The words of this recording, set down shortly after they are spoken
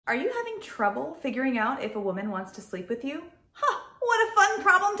Are you having trouble figuring out if a woman wants to sleep with you? Huh, what a fun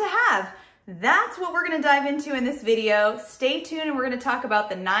problem to have. That's what we're gonna dive into in this video. Stay tuned and we're gonna talk about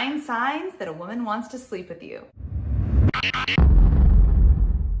the 9 signs that a woman wants to sleep with you.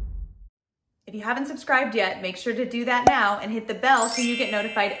 If you haven't subscribed yet, make sure to do that now and hit the bell so you get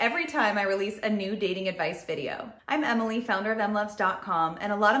notified every time I release a new dating advice video. I'm Emily, founder of emlovz.com,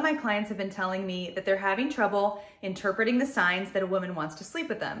 and a lot of my clients have been telling me that they're having trouble interpreting the signs that a woman wants to sleep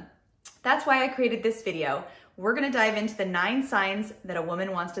with them. That's why I created this video. We're gonna dive into the 9 signs that a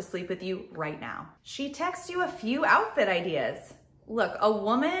woman wants to sleep with you right now. She texts you a few outfit ideas. Look, a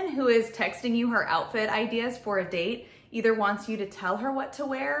woman who is texting you her outfit ideas for a date either wants you to tell her what to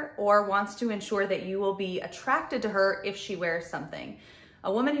wear or wants to ensure that you will be attracted to her if she wears something.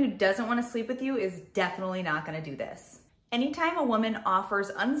 A woman who doesn't want to sleep with you is definitely not going to do this. Anytime a woman offers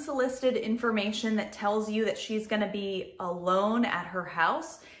unsolicited information that tells you that she's going to be alone at her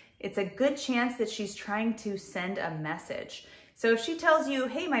house, it's a good chance that she's trying to send a message. So if she tells you,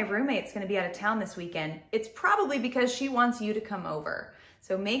 hey, my roommate's going to be out of town this weekend, it's probably because she wants you to come over.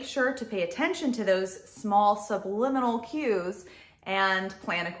 So make sure to pay attention to those small subliminal cues and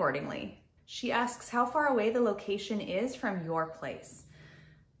plan accordingly. She asks how far away the location is from your place.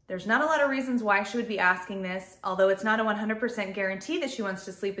 There's not a lot of reasons why she would be asking this. Although it's not a 100% guarantee that she wants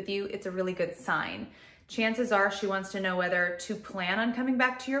to sleep with you, it's a really good sign. Chances are she wants to know whether to plan on coming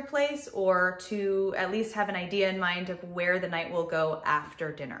back to your place or to at least have an idea in mind of where the night will go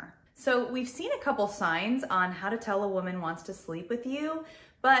after dinner. So we've seen a couple signs on how to tell a woman wants to sleep with you,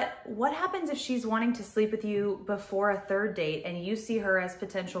 but what happens if she's wanting to sleep with you before a 3rd date and you see her as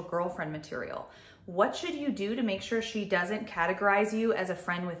potential girlfriend material? What should you do to make sure she doesn't categorize you as a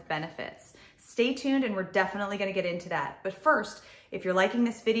friend with benefits? Stay tuned and we're definitely gonna get into that. But first, if you're liking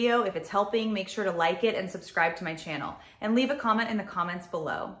this video, if it's helping, make sure to like it and subscribe to my channel and leave a comment in the comments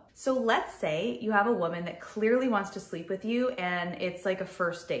below. So let's say you have a woman that clearly wants to sleep with you and it's like a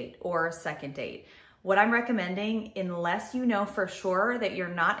 1st date or a 2nd date. What I'm recommending, unless you know for sure that you're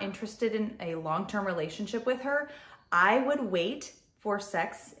not interested in a long-term relationship with her, I would wait for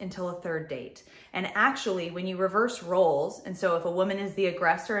sex until a 3rd date. And actually, when you reverse roles, and so if a woman is the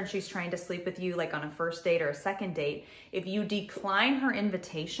aggressor and she's trying to sleep with you like on a 1st date or a 2nd date, if you decline her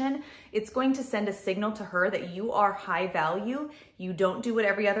invitation, it's going to send a signal to her that you are high value, you don't do what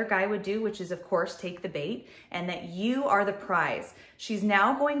every other guy would do, which is of course take the bait, and that you are the prize. She's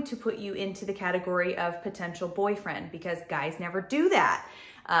now going to put you into the category of potential boyfriend because guys never do that.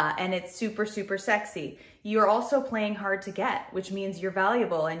 And it's super, super sexy. You're also playing hard to get, which means you're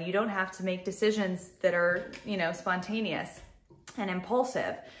valuable and you don't have to make decisions that are, spontaneous and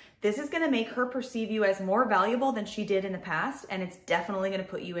impulsive. This is gonna make her perceive you as more valuable than she did in the past, and it's definitely gonna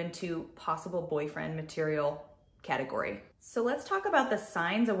put you into possible boyfriend material category. So let's talk about the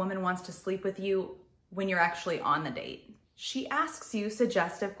signs a woman wants to sleep with you when you're actually on the date. She asks you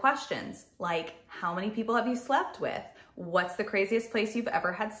suggestive questions like, how many people have you slept with? What's the craziest place you've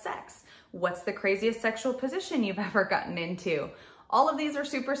ever had sex? What's the craziest sexual position you've ever gotten into? All of these are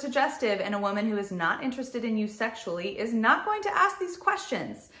super suggestive, and a woman who is not interested in you sexually is not going to ask these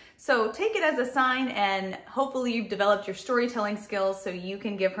questions. So take it as a sign, and hopefully you've developed your storytelling skills so you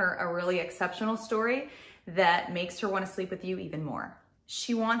can give her a really exceptional story that makes her want to sleep with you even more.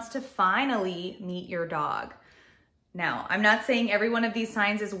 She wants to finally meet your dog. Now, I'm not saying every one of these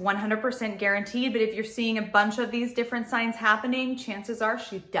signs is 100% guaranteed, but if you're seeing a bunch of these different signs happening, chances are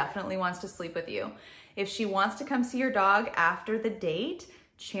she definitely wants to sleep with you. If she wants to come see your dog after the date,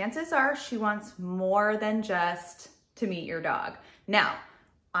 chances are she wants more than just to meet your dog. Now,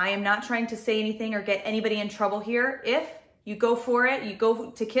 I am not trying to say anything or get anybody in trouble here. If you go for it, you go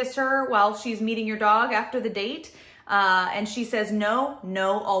to kiss her while she's meeting your dog after the date, and she says no,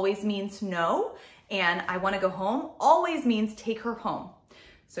 no always means no. And I want to go home always means take her home.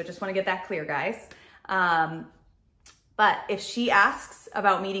 So just want to get that clear, guys. But if she asks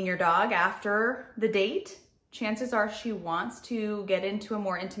about meeting your dog after the date, chances are she wants to get into a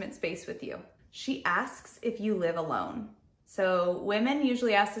more intimate space with you. She asks if you live alone. So women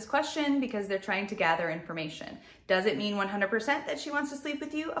usually ask this question because they're trying to gather information. Does it mean 100% that she wants to sleep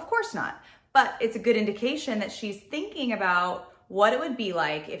with you? Of course not. But it's a good indication that she's thinking about what it would be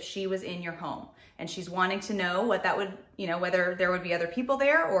like if she was in your home. And she's wanting to know what that would, whether there would be other people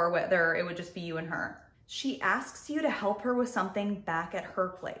there or whether it would just be you and her. She asks you to help her with something back at her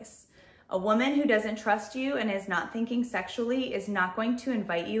place. A woman who doesn't trust you and is not thinking sexually is not going to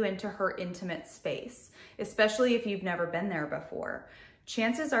invite you into her intimate space, especially if you've never been there before.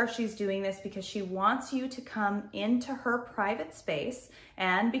 Chances are she's doing this because she wants you to come into her private space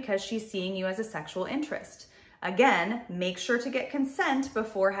and because she's seeing you as a sexual interest. Again, make sure to get consent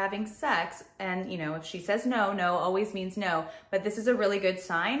before having sex. And if she says no, no always means no. But this is a really good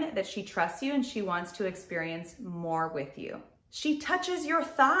sign that she trusts you and she wants to experience more with you. She touches your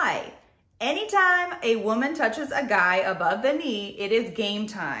thigh. Anytime a woman touches a guy above the knee, it is game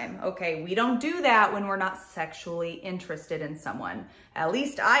time. Okay, we don't do that when we're not sexually interested in someone. At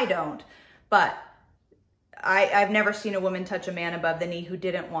least I don't. But I've never seen a woman touch a man above the knee who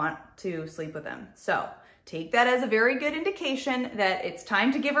didn't want to sleep with him. So take that as a very good indication that it's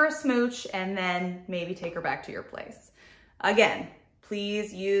time to give her a smooch and then maybe take her back to your place. Again,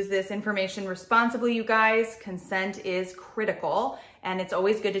 please use this information responsibly, you guys. Consent is critical, and it's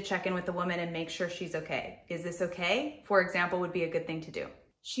always good to check in with the woman and make sure she's okay. Is this okay? For example, would be a good thing to do.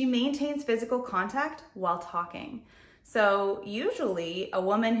 She maintains physical contact while talking. So usually a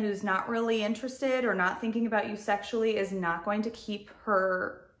woman who's not really interested or not thinking about you sexually is not going to keep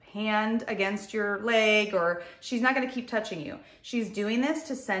her hand against your leg, or she's not going to keep touching you. She's doing this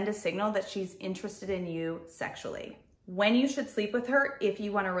to send a signal that she's interested in you sexually. When you should sleep with her, if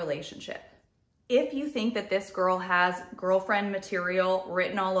you want a relationship. If you think that this girl has girlfriend material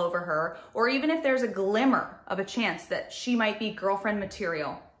written all over her, or even if there's a glimmer of a chance that she might be girlfriend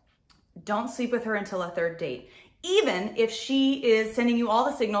material, don't sleep with her until a third date. Even if she is sending you all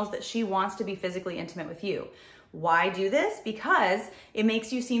the signals that she wants to be physically intimate with you. Why do this? Because it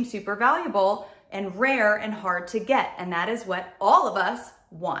makes you seem super valuable and rare and hard to get. And that is what all of us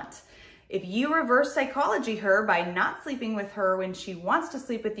want. If you reverse psychology her by not sleeping with her when she wants to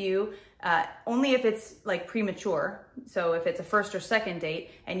sleep with you, only if it's like premature, so if it's a first or second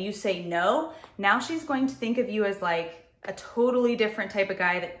date, and you say no, now she's going to think of you as like a totally different type of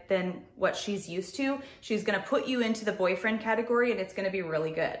guy than what she's used to. She's gonna put you into the boyfriend category, and it's gonna be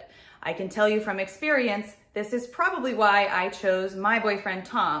really good. I can tell you from experience, this is probably why I chose my boyfriend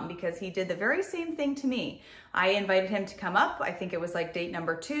Tom, because he did the very same thing to me. I invited him to come up. I think it was like date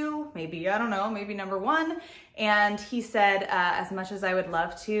number 2, maybe, I don't know, maybe number 1. And he said, as much as I would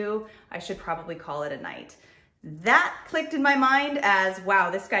love to, I should probably call it a night. That clicked in my mind as,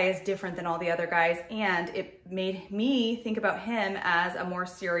 wow, this guy is different than all the other guys. And it made me think about him as a more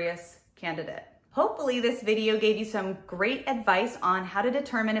serious candidate. Hopefully this video gave you some great advice on how to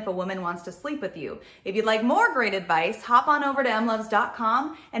determine if a woman wants to sleep with you. If you'd like more great advice, hop on over to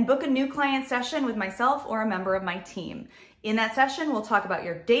emlovz.com and book a new client session with myself or a member of my team. In that session, we'll talk about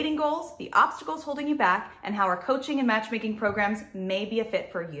your dating goals, the obstacles holding you back, and how our coaching and matchmaking programs may be a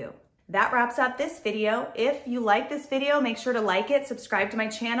fit for you. That wraps up this video. If you like this video, make sure to like it, subscribe to my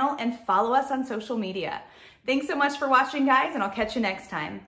channel, and follow us on social media. Thanks so much for watching, guys, and I'll catch you next time.